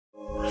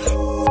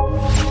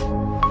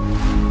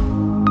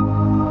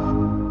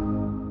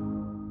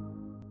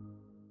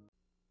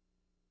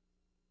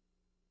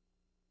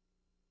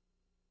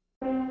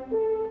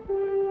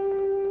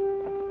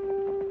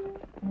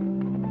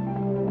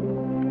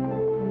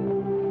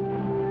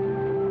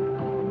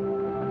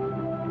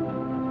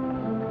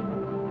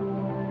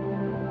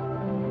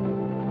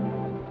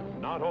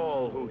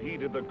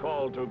answered the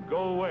call to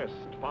go west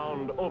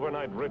found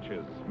overnight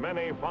riches.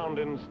 Many found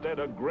instead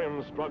a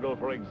grim struggle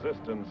for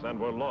existence and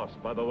were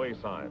lost by the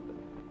wayside.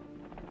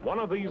 One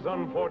of these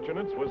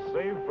unfortunates was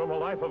saved from a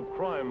life of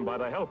crime by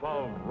the help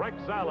of Rex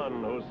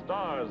Allen, who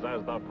stars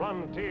as the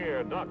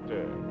Frontier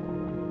Doctor.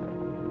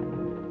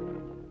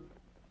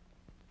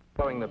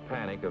 Following the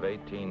panic of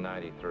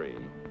 1893,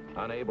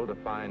 unable to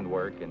find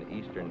work in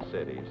eastern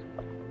cities,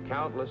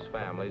 countless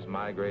families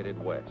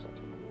migrated west.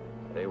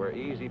 They were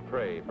easy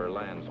prey for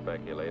land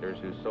speculators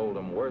who sold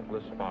them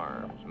worthless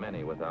farms,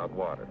 many without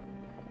water.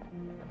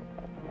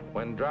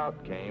 When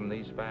drought came,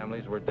 these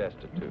families were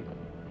destitute.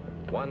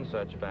 One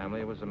such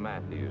family was the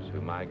Matthews,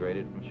 who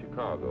migrated from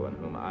Chicago and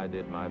whom I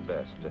did my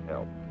best to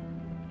help.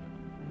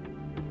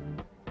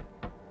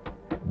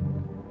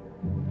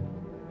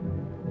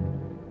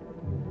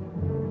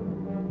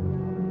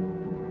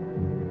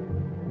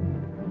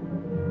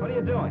 What are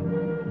you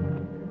doing?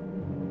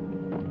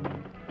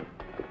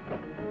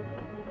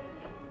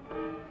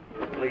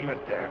 Leave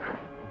it there.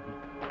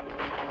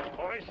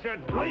 I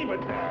said leave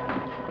it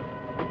there.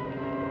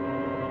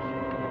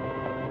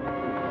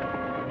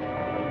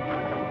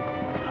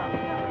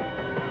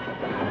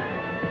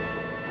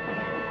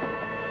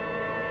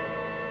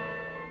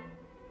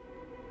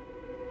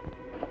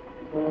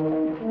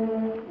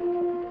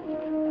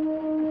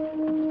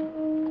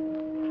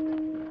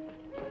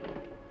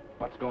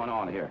 What's going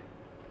on here?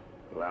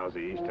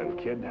 Lousy Eastern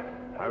kid.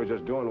 I was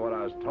just doing what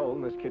I was told,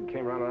 and this kid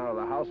came running out of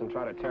the house and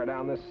tried to tear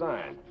down this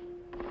sign.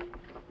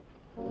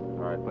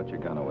 All right, put your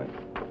gun away.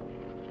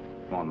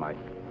 Come on, Mike.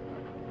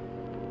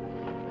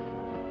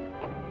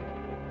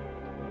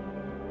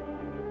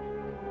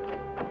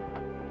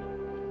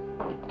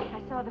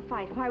 I saw the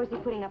fight. Why was he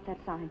putting up that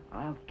sign?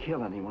 I'll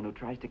kill anyone who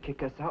tries to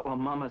kick us out while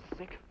Mama's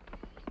sick.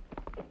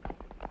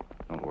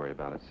 Don't worry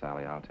about it,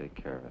 Sally. I'll take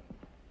care of it.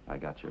 I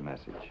got your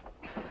message.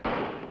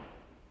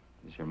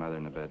 Is your mother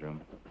in the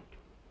bedroom?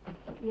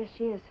 Yes,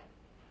 she is.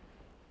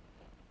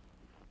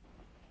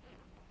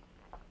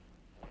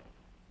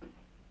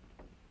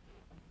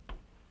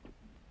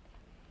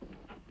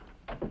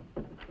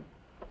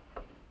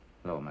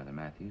 Hello, Mother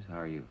Matthews. How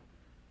are you?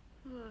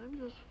 Oh, I'm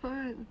just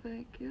fine,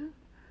 thank you.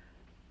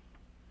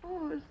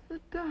 Oh, it's the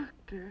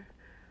doctor.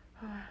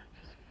 Oh, I'm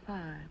just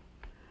fine.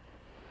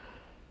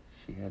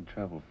 She had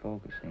trouble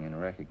focusing and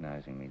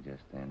recognizing me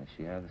just then. Does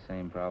she have the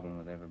same problem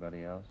with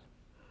everybody else?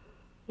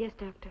 Yes,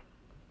 Doctor.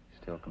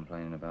 Still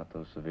complaining about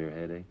those severe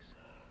headaches?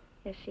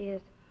 Yes, she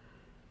is.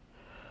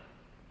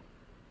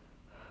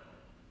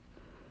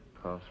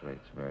 Pulse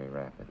rate's very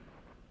rapid.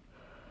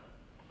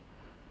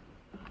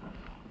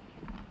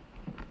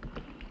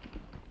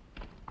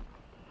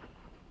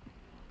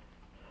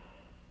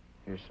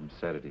 Here's some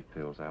sedative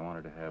pills. I want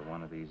her to have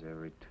one of these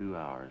every 2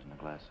 hours in a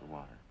glass of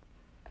water.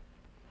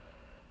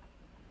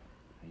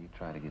 Now, you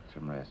try to get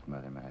some rest,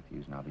 Mother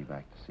Matthews, and I'll be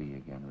back to see you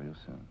again real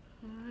soon.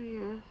 Oh,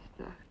 yes,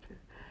 Doctor.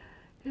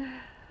 Yeah.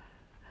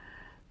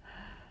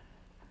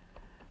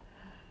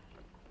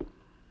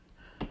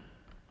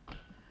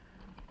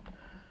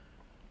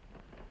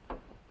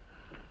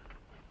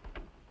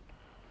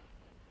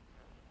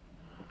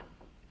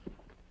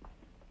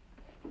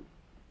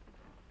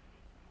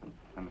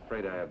 I'm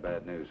afraid I have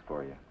bad news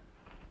for you.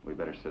 We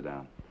better sit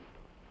down.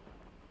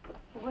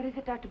 What is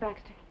it, Dr.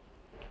 Baxter?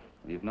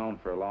 You've known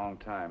for a long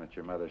time that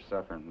your mother's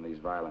suffering from these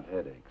violent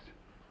headaches.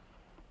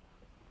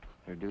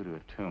 They're due to a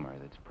tumor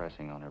that's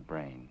pressing on her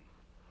brain.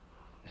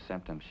 The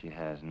symptoms she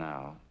has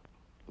now,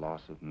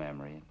 loss of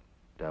memory,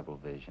 double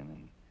vision,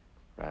 and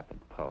rapid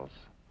pulse,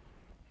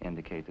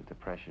 indicate that the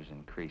pressure's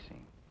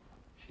increasing.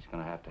 She's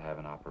going to have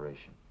an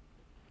operation.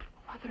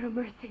 Mother of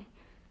mercy.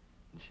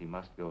 And she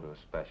must go to a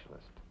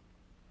specialist,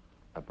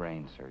 a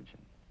brain surgeon.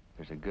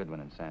 There's a good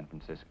one in San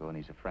Francisco, and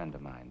he's a friend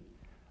of mine.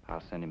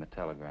 I'll send him a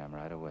telegram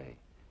right away.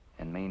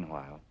 And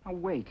meanwhile... Now,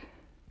 wait.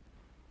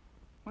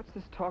 What's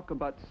this talk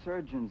about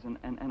surgeons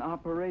and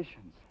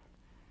operations?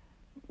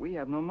 We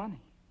have no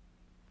money.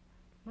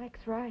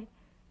 Mike's right.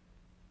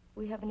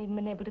 We haven't even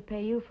been able to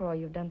pay you for all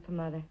you've done for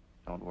Mother.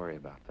 Don't worry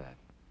about that.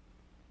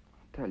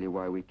 I'll tell you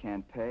why we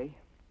can't pay.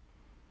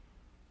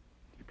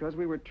 It's because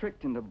we were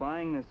tricked into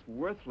buying this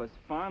worthless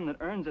farm that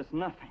earns us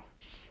nothing.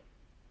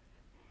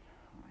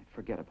 All right,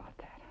 forget about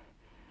that.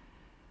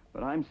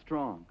 But I'm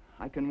strong.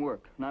 I can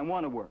work, and I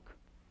want to work.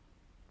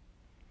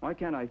 Why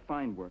can't I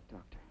find work,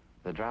 Doctor?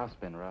 The drought's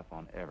been rough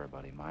on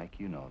everybody, Mike.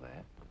 You know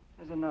that.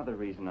 There's another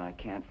reason I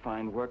can't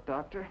find work,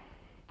 Doctor.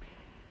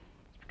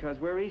 It's because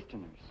we're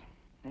Easterners.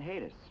 They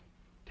hate us.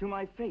 To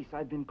my face,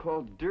 I've been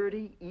called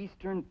dirty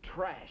Eastern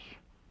trash.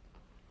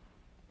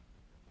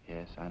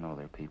 Yes, I know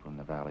there are people in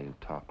the valley who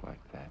talk like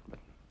that, but...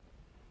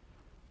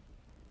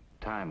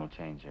 time will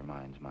change their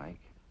minds, Mike.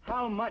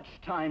 How much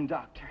time,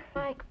 Doctor?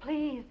 Mike,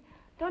 please.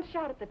 Don't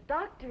shout at the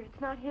doctor.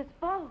 It's not his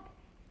fault.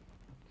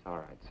 It's all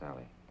right,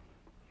 Sally.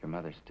 Your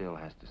mother still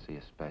has to see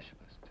a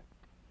specialist.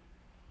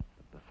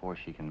 But before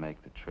she can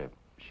make the trip,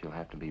 she'll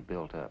have to be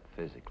built up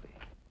physically.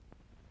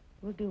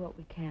 We'll do what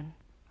we can.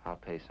 I'll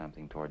pay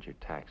something towards your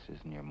taxes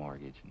and your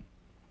mortgage, and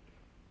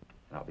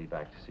I'll be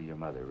back to see your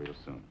mother real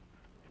soon.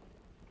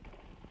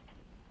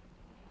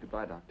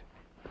 Goodbye, Doctor.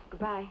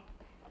 Goodbye.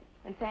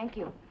 And thank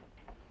you.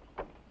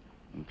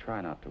 And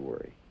try not to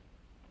worry.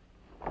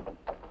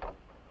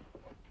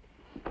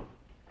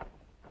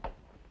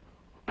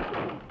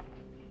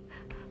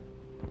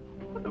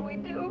 What do we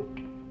do?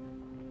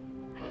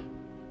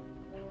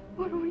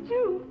 What do we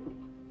do?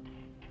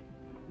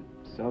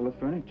 Sell the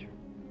furniture.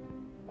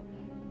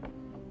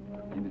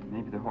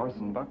 Maybe the horse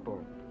and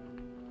buckboard.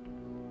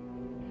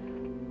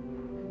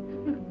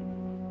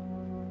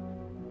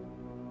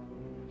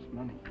 It's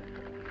money.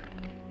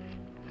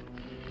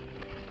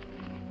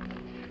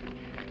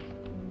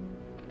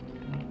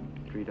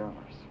 $3.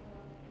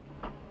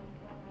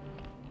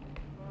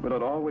 Will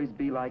it always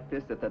be like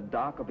this, that the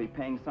doc will be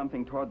paying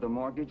something toward the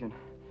mortgage and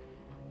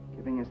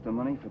giving us the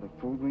money for the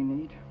food we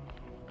need?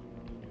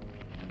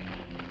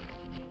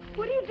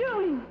 What are you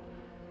doing?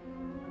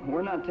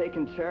 We're not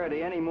taking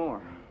charity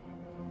anymore.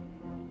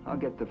 I'll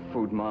get the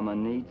food Mama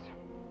needs.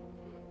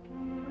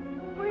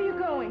 Where are you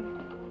going?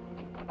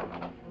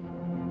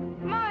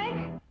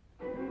 Mike!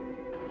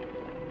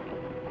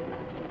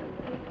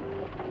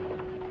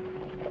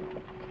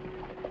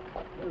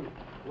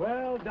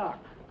 Well, Doc,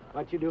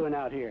 what you doing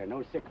out here?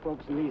 No sick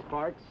folks in these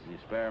parts? You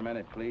spare a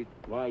minute, Cleet?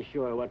 Why,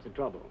 sure. What's the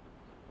trouble?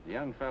 The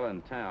young fella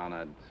in town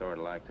I'd sort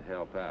of like to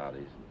help out.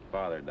 His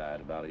father died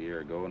about a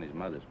year ago, and his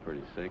mother's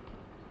pretty sick.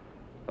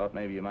 Thought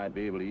maybe you might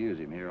be able to use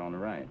him here on the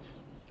ranch.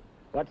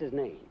 What's his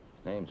name?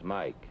 Name's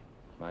Mike.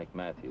 Mike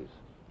Matthews.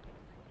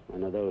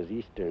 One of those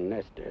eastern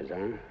nesters,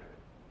 huh?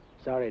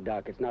 Sorry,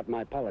 Doc, it's not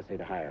my policy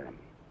to hire him.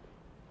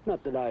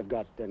 Not that I've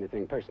got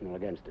anything personal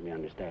against him, you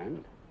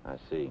understand? I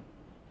see.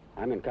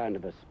 I'm in kind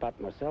of a spot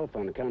myself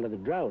on account of the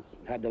drought.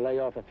 Had to lay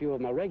off a few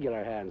of my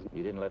regular hands.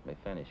 You didn't let me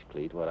finish,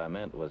 Cleet. What I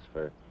meant was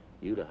for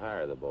you to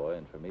hire the boy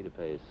and for me to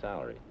pay his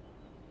salary.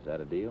 Is that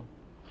a deal?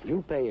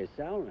 You pay his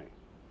salary?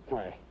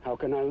 Why, how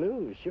can I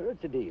lose? Sure,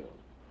 it's a deal.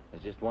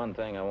 There's just one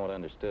thing I want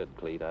understood,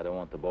 Cleet. I don't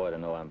want the boy to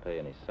know I'm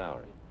paying his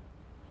salary.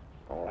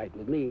 All right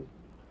with me.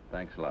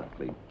 Thanks a lot,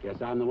 Cleet.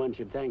 Guess I'm the one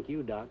should thank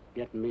you, Doc,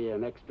 getting me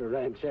an extra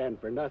ranch hand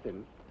for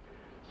nothing.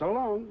 So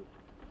long.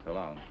 So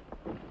long.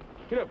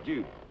 Get up,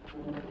 Jude.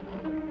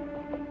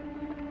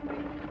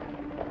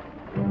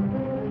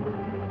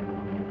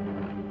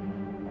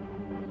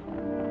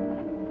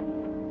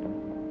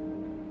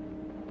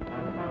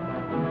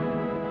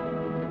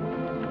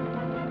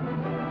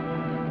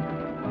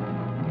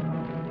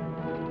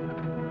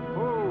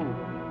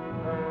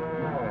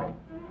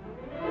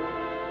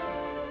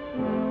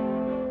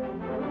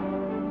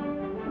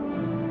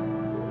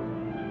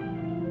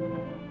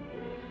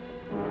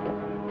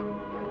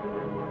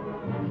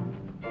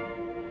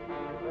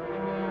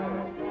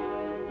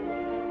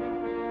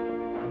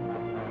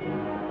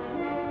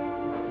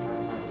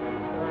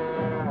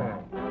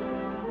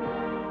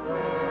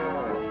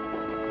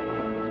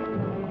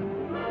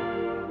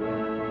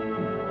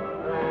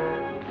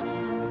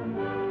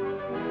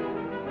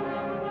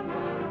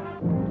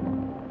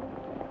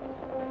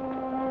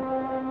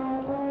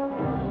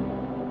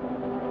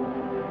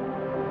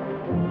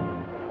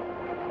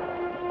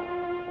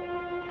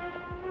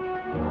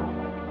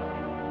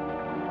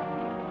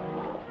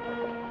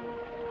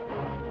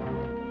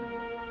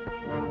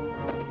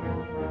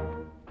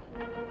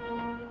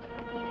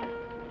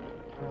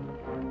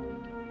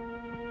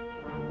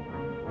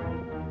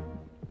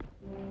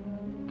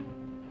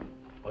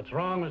 What's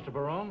wrong, Mr.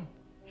 Barone?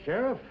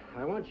 Sheriff,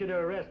 I want you to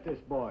arrest this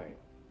boy.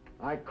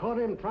 I caught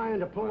him trying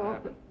to pull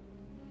off the...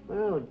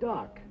 Well,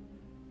 Doc,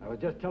 I was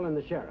just telling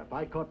the sheriff.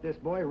 I caught this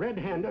boy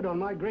red-handed on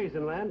my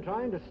grazing land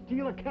trying to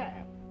steal a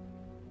calf.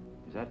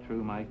 Is that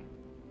true, Mike?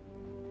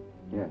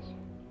 Yes.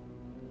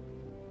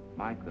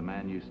 Mike, the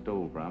man you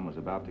stole from, was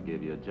about to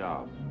give you a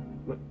job.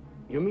 What?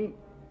 You mean...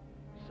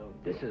 So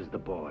this is the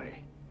boy.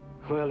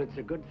 Well, it's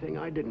a good thing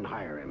I didn't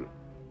hire him.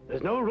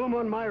 There's no room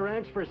on my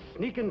ranch for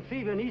sneaking,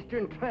 thieving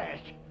Eastern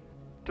trash.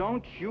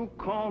 Don't you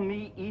call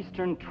me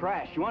Eastern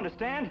trash, you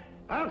understand?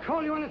 I'll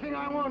call you anything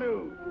I want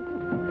to.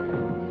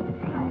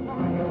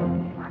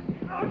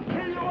 I'll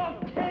kill you, I'll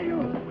kill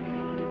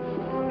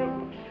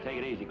you! Take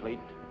it easy, Cleet.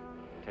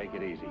 Take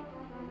it easy.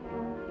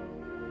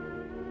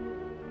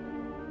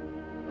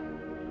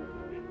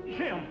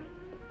 Jim!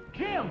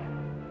 Jim!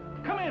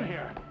 Come in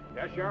here.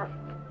 Yes, Sheriff?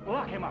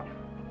 Lock him up.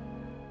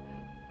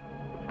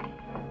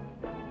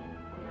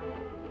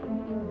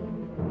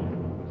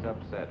 He was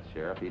upset,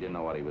 Sheriff. He didn't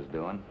know what he was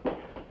doing.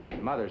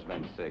 His mother's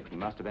been sick. He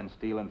must have been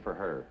stealing for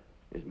her.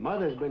 His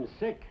mother's been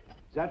sick.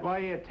 Is that why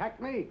he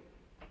attacked me?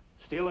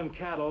 Stealing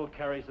cattle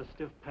carries a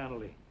stiff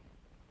penalty.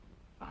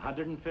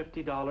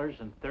 $150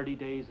 and 30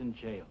 days in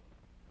jail.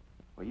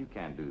 Well, you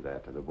can't do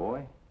that to the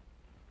boy.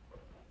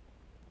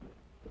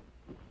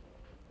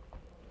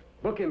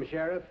 Book him,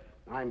 Sheriff.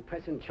 I'm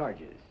pressing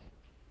charges.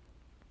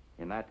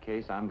 In that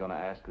case, I'm going to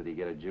ask that he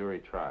get a jury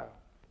trial.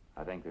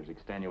 I think there's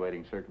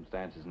extenuating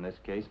circumstances in this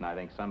case, and I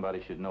think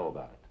somebody should know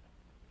about it.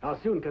 How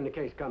soon can the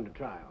case come to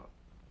trial?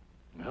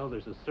 Well,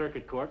 there's a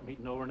circuit court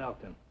meeting over in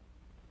Elkton.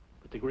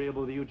 If it's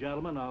agreeable to you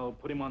gentlemen, I'll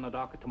put him on the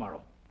docket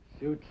tomorrow.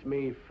 Suits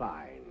me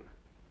fine.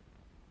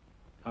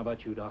 How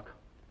about you, Doc?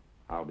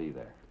 I'll be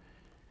there.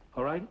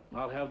 All right,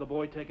 I'll have the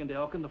boy taken to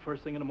Elkin the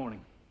first thing in the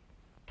morning.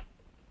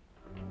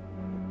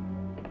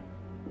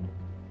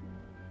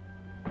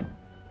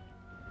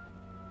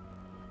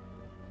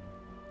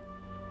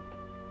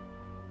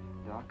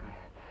 Doc,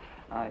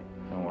 I...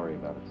 Don't worry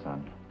about it,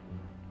 son.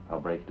 I'll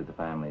break it to the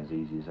family as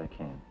easy as I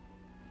can.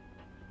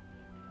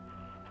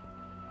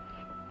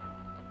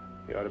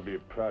 You ought to be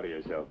proud of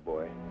yourself,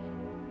 boy.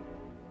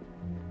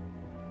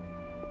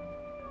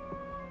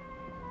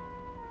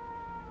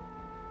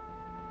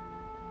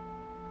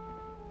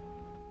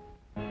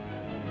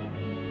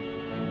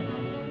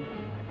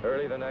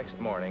 Early the next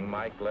morning,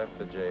 Mike left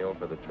the jail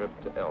for the trip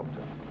to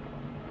Elkton.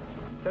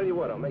 Tell you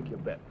what, I'll make you a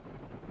bet.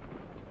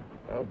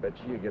 I'll bet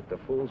you get the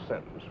full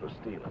sentence for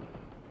stealing.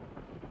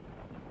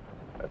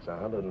 That's a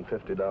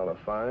 $150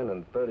 fine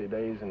and 30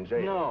 days in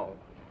jail. No.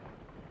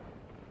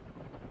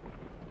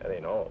 That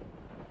ain't all.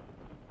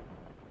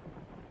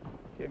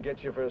 He'll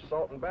get you for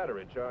assault and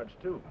battery charge,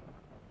 too.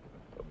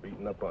 For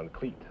beating up on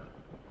Cleet.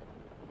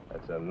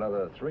 That's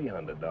another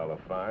 $300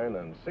 fine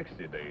and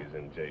 60 days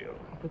in jail.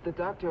 But the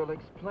doctor will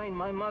explain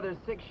my mother's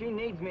sick. She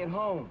needs me at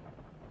home.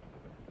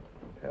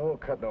 I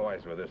won't cut no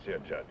ice with this here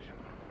judge.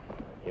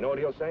 You know what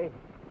he'll say?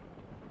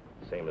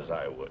 Same as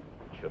I would.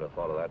 Should have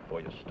thought of that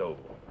before you stole.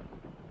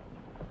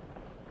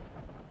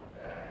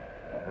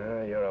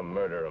 You're a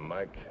murderer,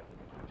 Mike.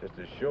 Just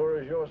as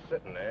sure as you're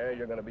sitting there,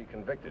 you're going to be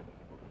convicted.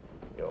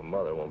 Your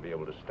mother won't be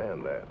able to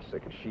stand that.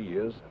 Sick as she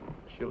is,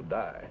 she'll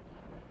die.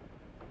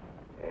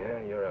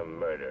 Yeah, you're a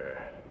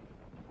murderer.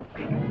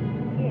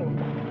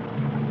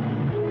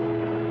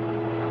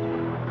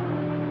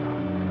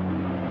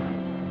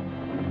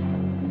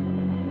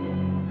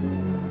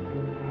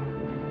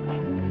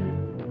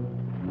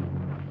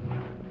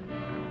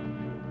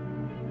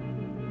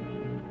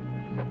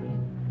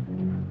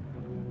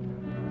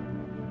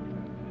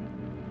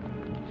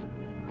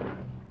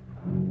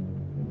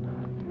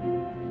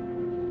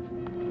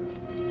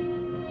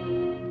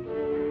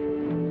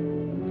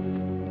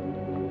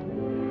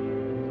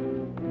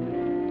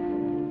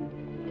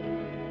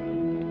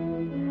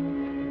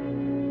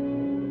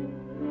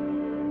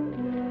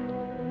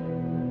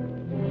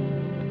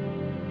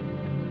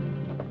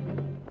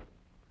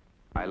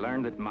 I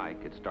learned that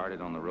Mike had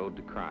started on the road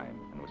to crime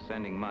and was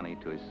sending money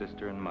to his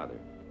sister and mother.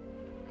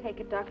 Take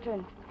it, Doctor,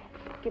 and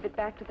give it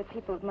back to the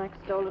people that Mike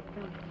stole it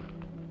from.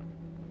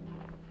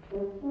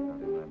 I'll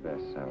do my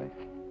best, Sally.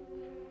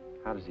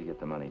 How does he get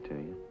the money to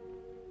you?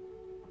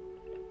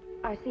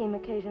 I see him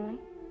occasionally.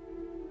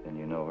 Then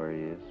you know where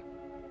he is?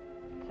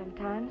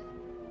 Sometimes.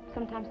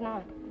 Sometimes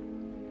not.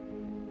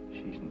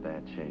 She's in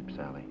bad shape,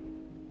 Sally.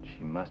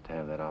 She must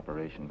have that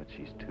operation, but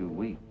she's too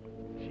weak.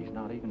 She's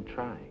not even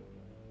trying.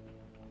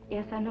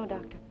 Yes, I know,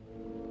 Doctor.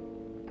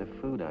 The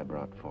food I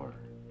brought for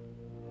her.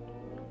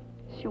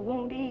 She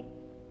won't eat.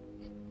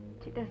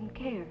 She doesn't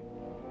care.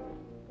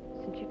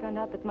 Since she found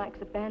out that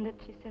Mike's a bandit,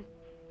 she says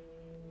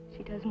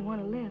she doesn't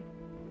want to live.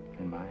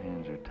 And my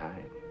hands are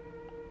tied.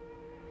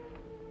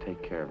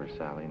 Take care of her,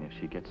 Sally, and if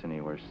she gets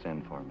any worse,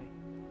 send for me.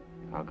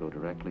 I'll go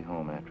directly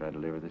home after I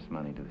deliver this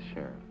money to the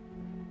sheriff.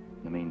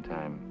 In the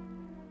meantime,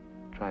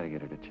 try to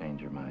get her to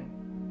change her mind.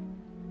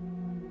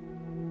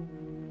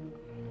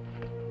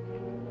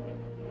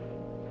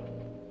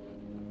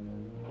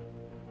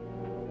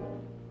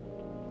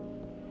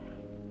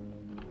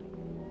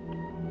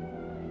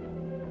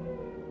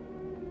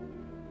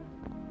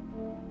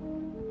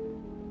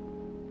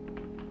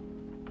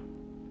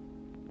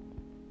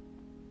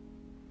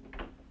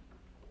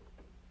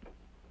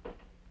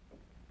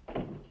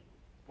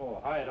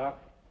 Hi, Doc.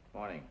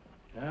 Morning.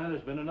 Yeah,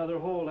 there's been another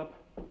holdup.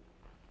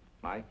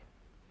 Mike?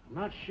 I'm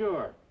not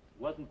sure.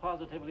 Wasn't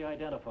positively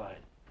identified.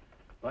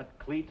 But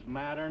Cleet's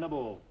madder than a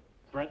bull.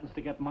 Threatens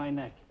to get my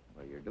neck.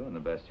 Well, you're doing the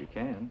best you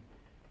can.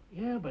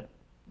 Yeah, but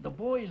the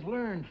boy's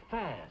learned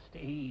fast.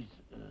 He's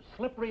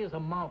slippery as a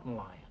mountain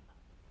lion.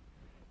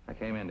 I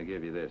came in to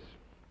give you this.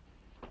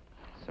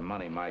 Some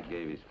money Mike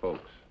gave his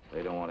folks.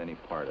 They don't want any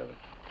part of it.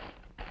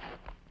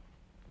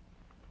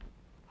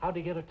 How'd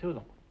he get it to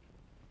them?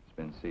 He's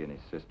been seeing his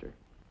sister.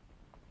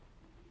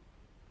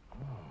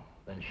 Oh,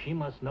 then she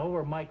must know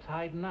where Mike's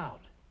hiding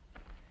out.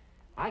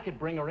 I could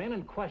bring her in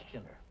and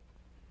question her.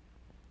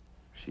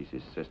 She's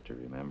his sister,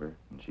 remember?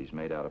 And she's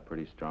made out of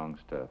pretty strong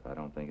stuff. I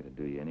don't think it'd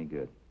do you any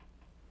good.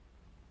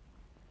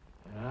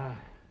 Yeah,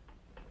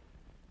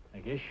 I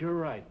guess you're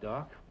right,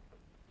 Doc.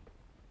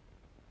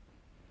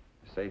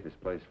 The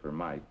safest place for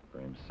Mike, for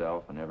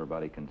himself and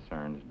everybody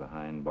concerned, is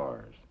behind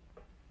bars.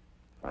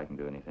 If I can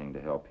do anything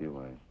to help you,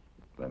 why,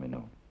 let me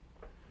know.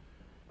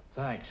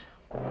 Thanks.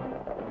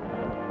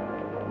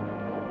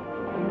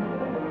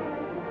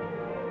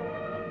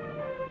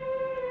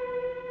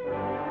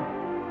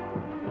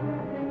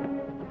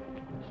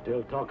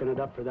 Still talking it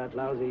up for that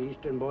lousy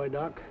Eastern boy,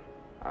 Doc?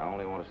 I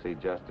only want to see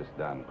justice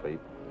done, Clete.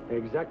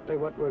 Exactly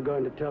what we're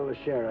going to tell the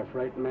sheriff,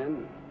 right,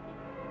 men?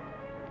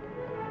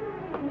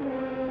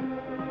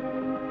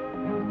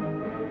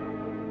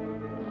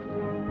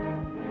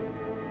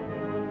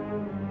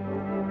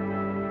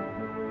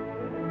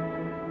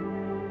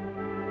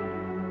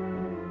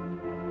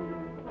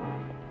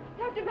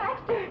 Dr.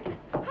 Baxter!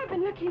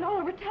 looking all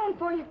over town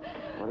for you.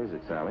 What is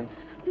it, Sally?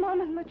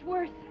 Mama's much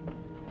worse.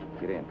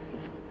 Get in.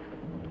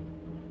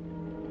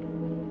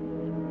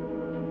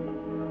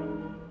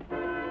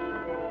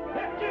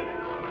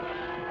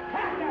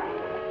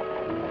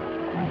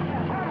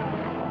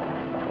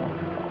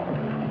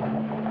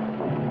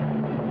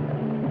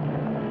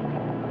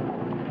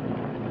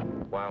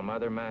 While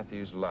Mother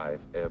Matthews' life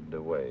ebbed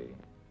away,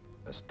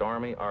 a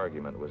stormy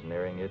argument was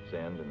nearing its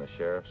end in the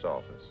sheriff's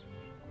office.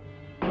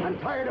 I'm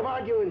tired of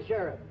arguing,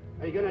 Sheriff.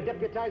 Are you going to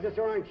deputize us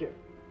or aren't you?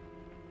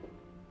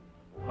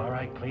 All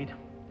right, Cleet.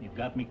 You've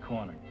got me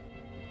cornered.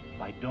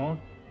 If I don't,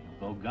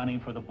 you'll go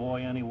gunning for the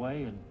boy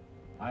anyway, and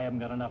I haven't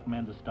got enough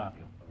men to stop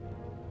you.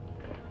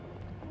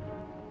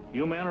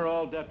 You men are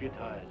all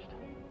deputized.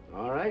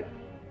 All right.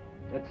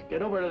 Let's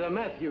get over to the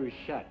Matthews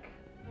shack.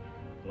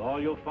 Well, all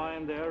you'll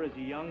find there is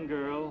a young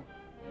girl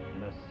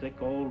and a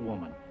sick old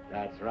woman.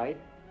 That's right.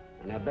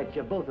 And I bet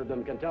you both of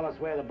them can tell us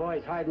where the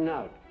boy's hiding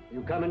out.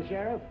 You coming,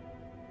 Sheriff?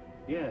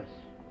 Yes.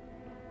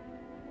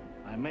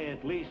 I may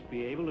at least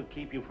be able to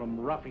keep you from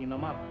roughing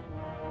them up.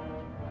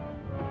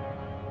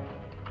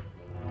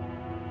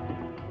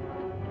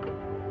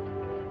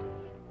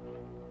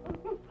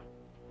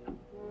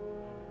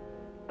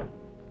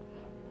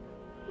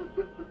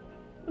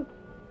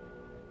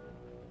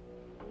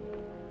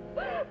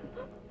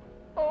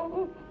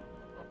 Oh.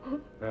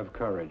 Have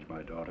courage,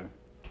 my daughter.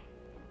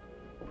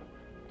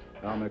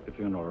 I'll make the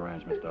funeral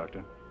arrangements,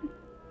 Doctor.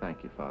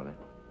 Thank you, Father.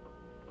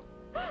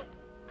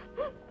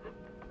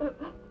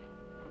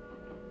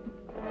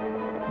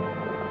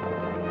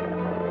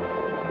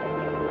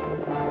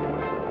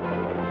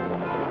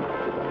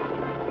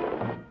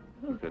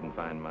 You couldn't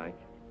find Mike?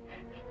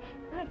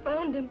 I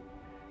found him.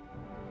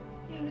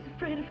 He was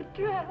afraid of a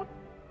trap.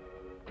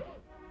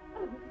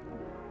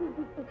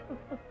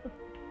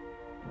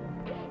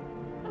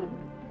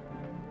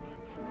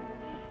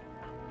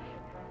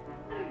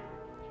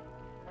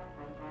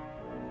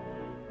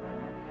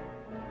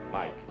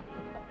 Mike,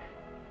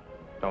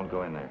 don't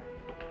go in there.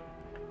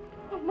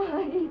 Oh,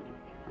 Mike.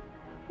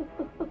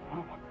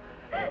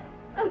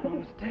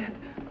 Mom's dead.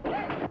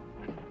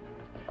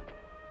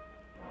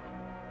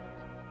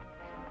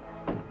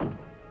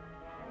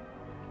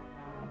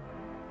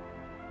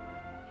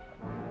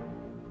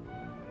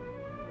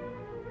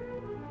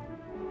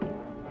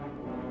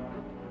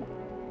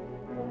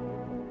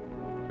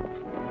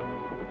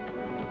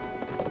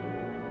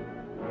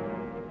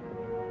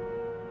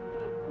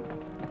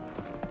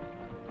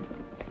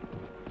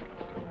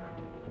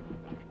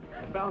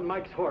 Found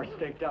Mike's horse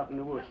staked out in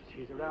the woods.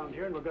 He's around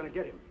here and we're going to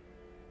get him.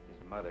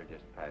 His mother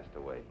just passed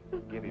away.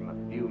 Give him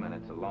a few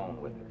minutes alone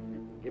with her.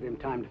 Give him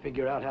time to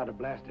figure out how to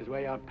blast his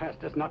way out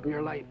past us, not in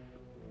your life.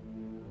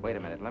 Wait a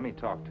minute, let me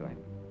talk to him.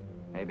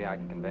 Maybe I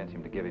can convince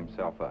him to give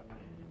himself up.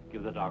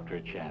 Give the doctor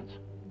a chance.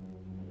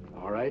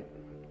 All right.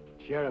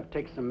 Sheriff,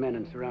 take some men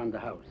and surround the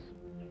house.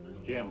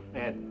 Jim,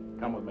 Ed,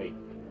 come with me.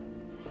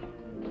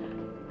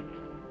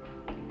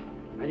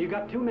 And you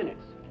got 2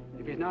 minutes.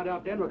 If he's not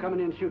out then, we're coming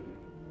in shooting.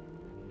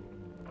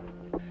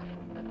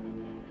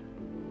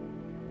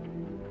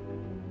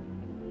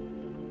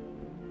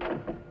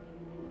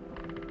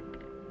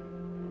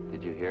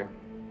 Did you hear?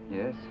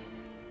 Yes?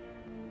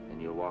 Then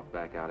you'll walk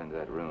back out into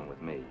that room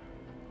with me.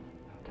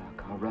 No,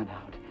 Doc, I'll run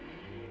out.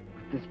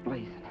 With this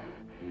blazing.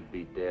 You'd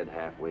be dead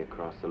halfway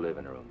across the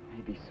living room.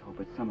 Maybe so,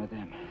 but some of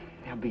them,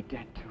 they'll be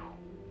dead too.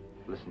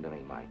 Listen to me,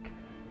 Mike.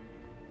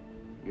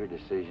 Your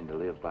decision to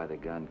live by the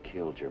gun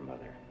killed your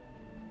mother.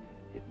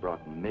 It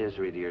brought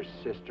misery to your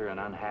sister and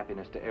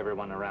unhappiness to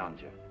everyone around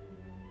you.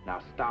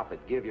 Now stop it.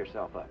 Give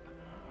yourself up.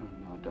 Oh,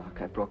 no,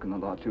 Doc, I've broken the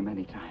law too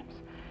many times.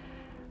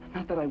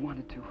 Not that I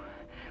wanted to,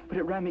 but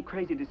it ran me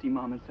crazy to see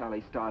Mom and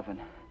Sally starving.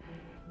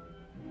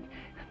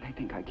 They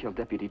think I killed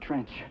Deputy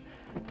Trench.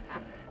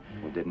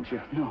 Well, didn't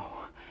you? No.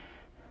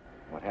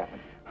 What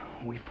happened?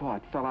 We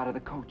fought, fell out of the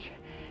coach.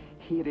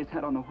 He hit his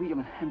head on the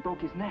wheel and broke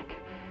his neck.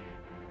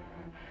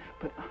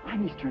 But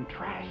I'm Eastern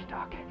trash,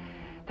 Doc.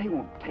 They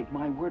won't take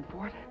my word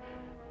for it.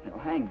 They'll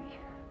hang me.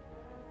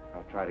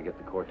 I'll try to get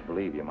the court to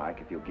believe you, Mike,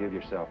 if you'll give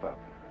yourself up.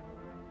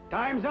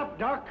 Time's up,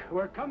 Doc.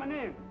 We're coming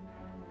in.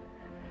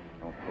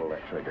 Don't pull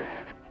that trigger.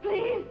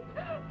 Please!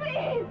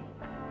 Please!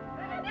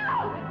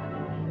 No!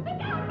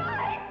 Look out,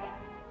 Mike!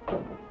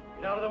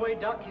 Get out of the way,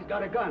 Doc. He's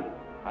got a gun.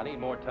 I need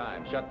more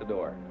time. Shut the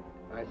door.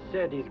 I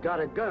said he's got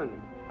a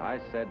gun. I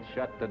said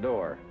shut the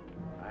door.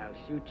 I'll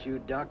shoot you,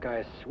 Doc.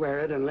 I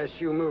swear it, unless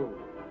you move.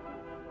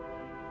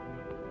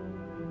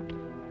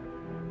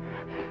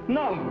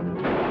 No!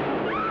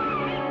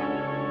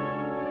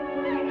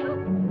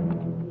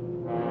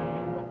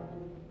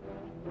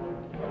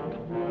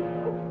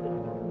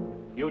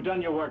 You've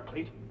done your work,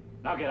 Cleet.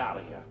 Now get out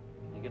of here.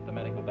 You get the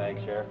medical bag,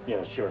 Sheriff?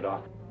 Yeah, sure,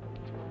 Doc.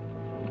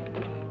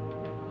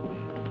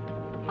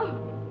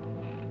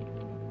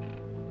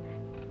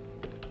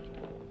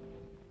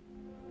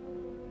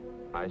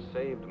 I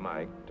saved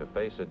Mike to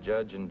face a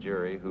judge and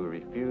jury who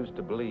refused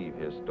to believe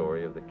his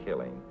story of the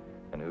killing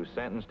and who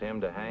sentenced him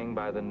to hang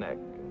by the neck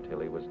until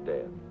he was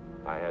dead.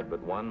 I had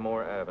but one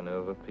more avenue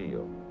of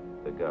appeal,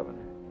 the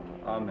governor.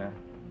 Amen.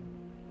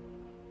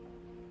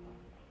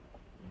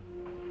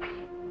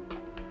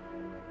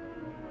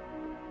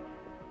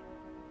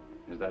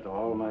 that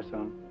all, my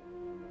son?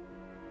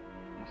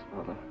 Yes,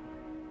 Father.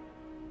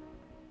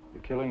 The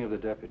killing of the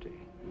deputy.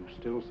 You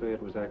still say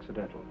it was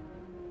accidental.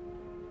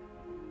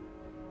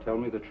 Tell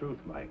me the truth,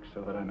 Mike,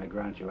 so that I may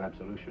grant you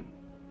absolution.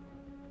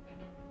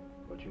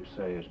 What you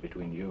say is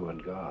between you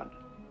and God.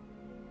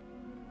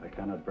 I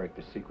cannot break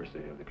the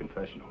secrecy of the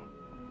confessional.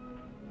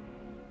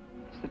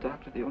 Is the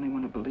doctor the only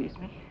one who believes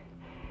me?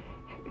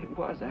 It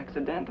was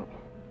accidental.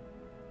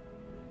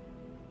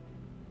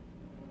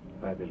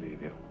 I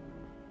believe you.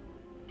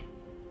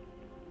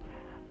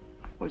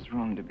 I was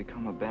wrong to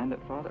become a bandit,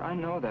 Father. I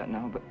know that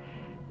now,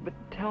 but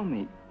tell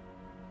me,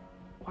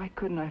 why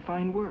couldn't I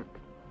find work?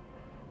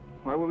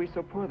 Why were we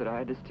so poor that I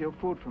had to steal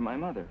food from my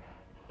mother?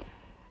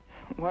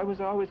 Why was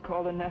I always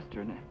called a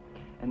nester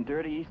and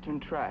dirty Eastern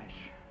trash?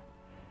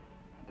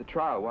 At the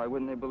trial, why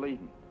wouldn't they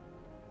believe me?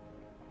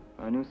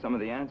 If I knew some of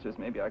the answers,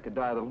 maybe I could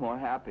die a little more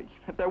happy.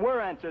 If there were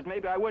answers,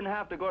 maybe I wouldn't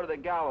have to go to the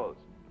gallows.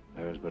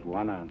 There is but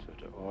one answer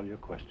to all your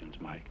questions,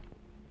 Mike.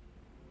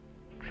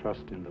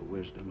 Trust in the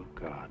wisdom of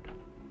God.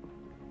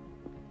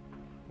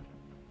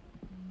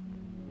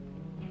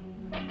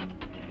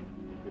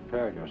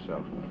 Prepare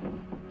yourself.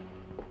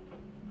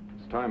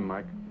 It's time,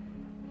 Mike.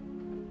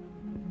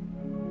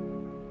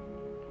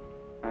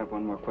 I have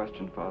one more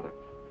question, Father.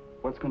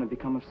 What's going to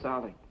become of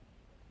Sally?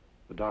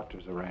 The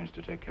doctors arranged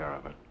to take care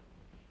of it.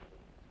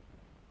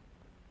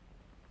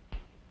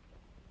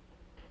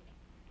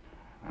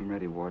 I'm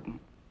ready, Warden.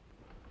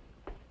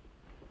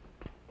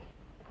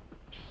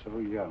 So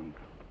young.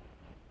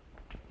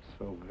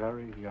 So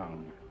very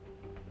young.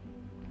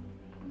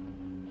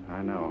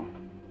 I know.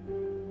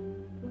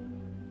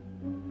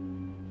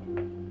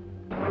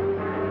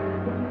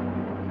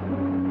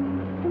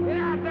 Get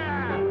out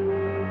there!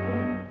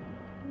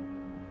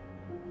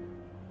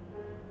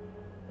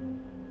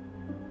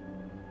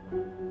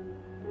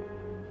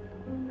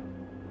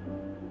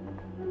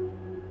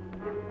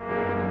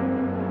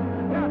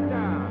 Get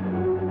down!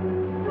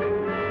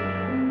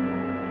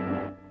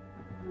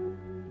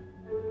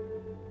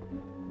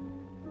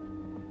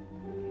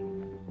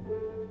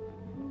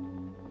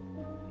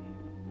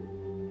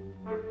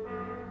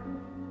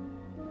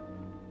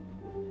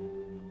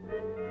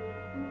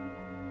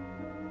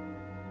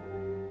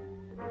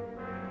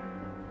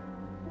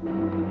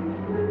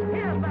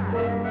 Here's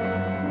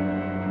that!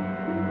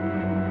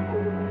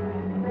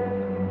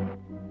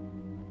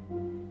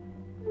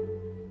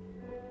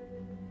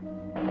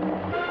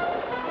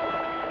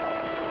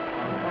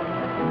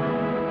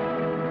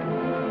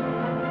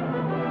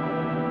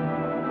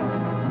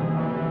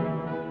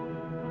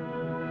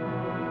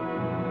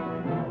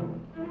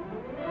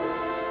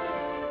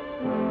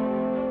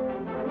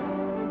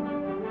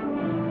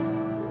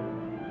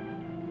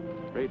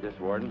 Read this,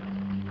 Warden.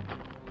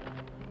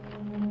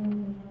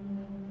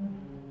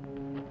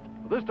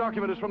 This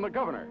document is from the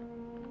governor.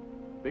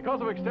 Because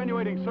of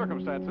extenuating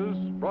circumstances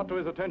brought to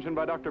his attention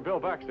by Dr. Bill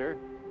Baxter,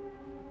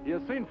 he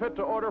has seen fit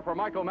to order for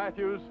Michael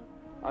Matthews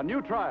a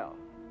new trial.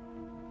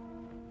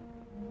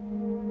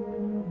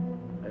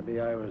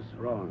 Maybe I was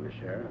wrong,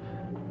 Sheriff.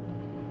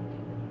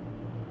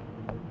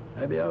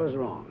 Maybe I was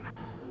wrong.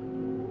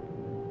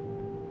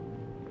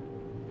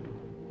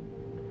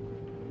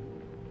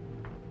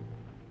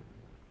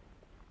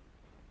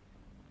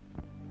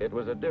 It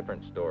was a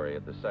different story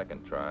at the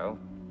second trial.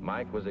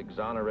 Mike was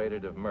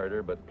exonerated of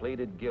murder but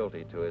pleaded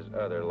guilty to his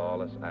other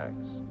lawless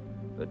acts.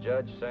 The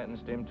judge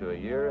sentenced him to a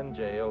year in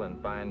jail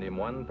and fined him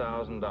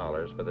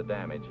 $1,000 for the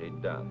damage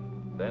he'd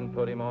done, then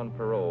put him on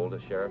parole to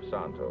Sheriff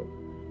Santo.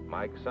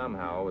 Mike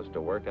somehow was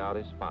to work out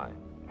his fine.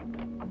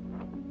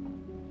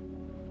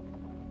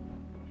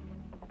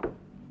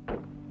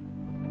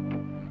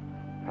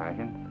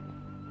 Packing?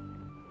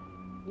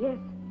 Yes.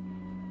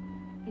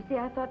 You see,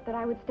 I thought that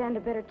I would stand a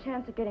better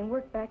chance of getting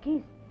work back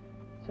east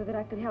so that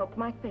I could help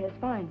Mike pay his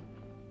fine.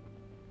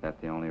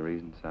 That the only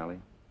reason, Sally?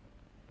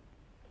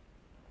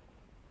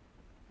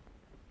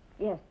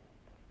 Yes.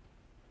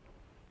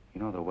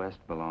 You know, the West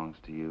belongs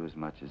to you as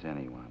much as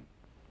anyone.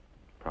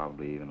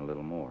 Probably even a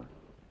little more.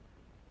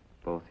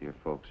 Both your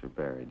folks are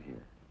buried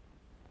here.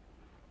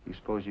 You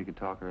suppose you could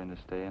talk her into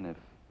staying if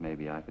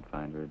maybe I could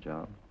find her a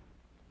job?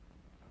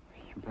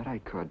 You bet I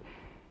could.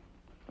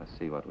 Let's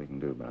see what we can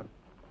do about it.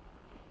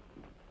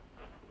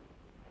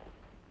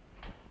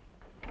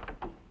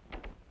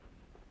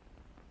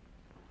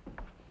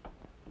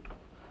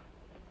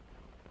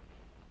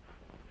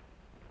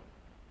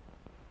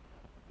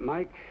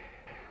 Mike,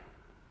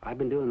 I've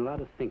been doing a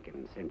lot of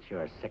thinking since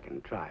your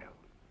second trial.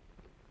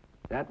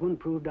 That one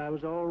proved I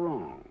was all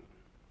wrong.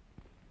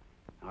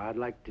 Now, I'd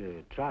like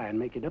to try and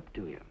make it up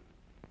to you.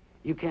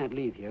 You can't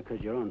leave here because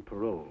you're on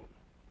parole.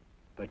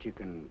 But you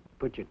can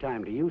put your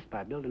time to use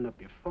by building up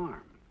your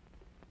farm.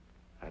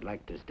 I'd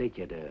like to stake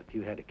you to a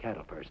few head of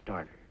cattle for a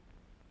starter.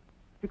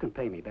 You can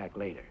pay me back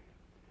later.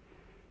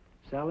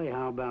 Sally,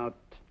 how about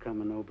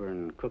coming over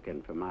and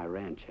cooking for my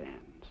ranch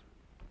hands?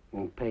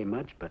 Won't pay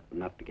much, but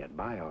enough to get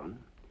by on.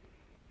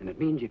 And it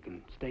means you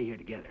can stay here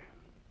together.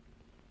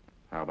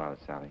 How about it,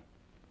 Sally?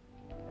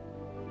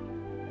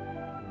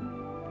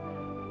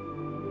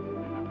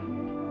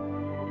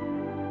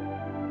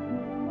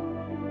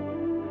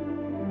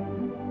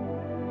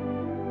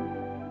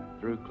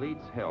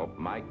 Cleet's help,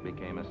 Mike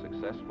became a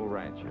successful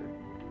rancher.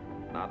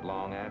 Not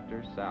long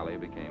after, Sally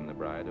became the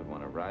bride of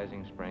one of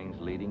Rising Springs'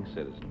 leading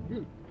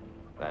citizens.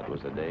 That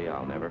was a day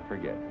I'll never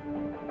forget.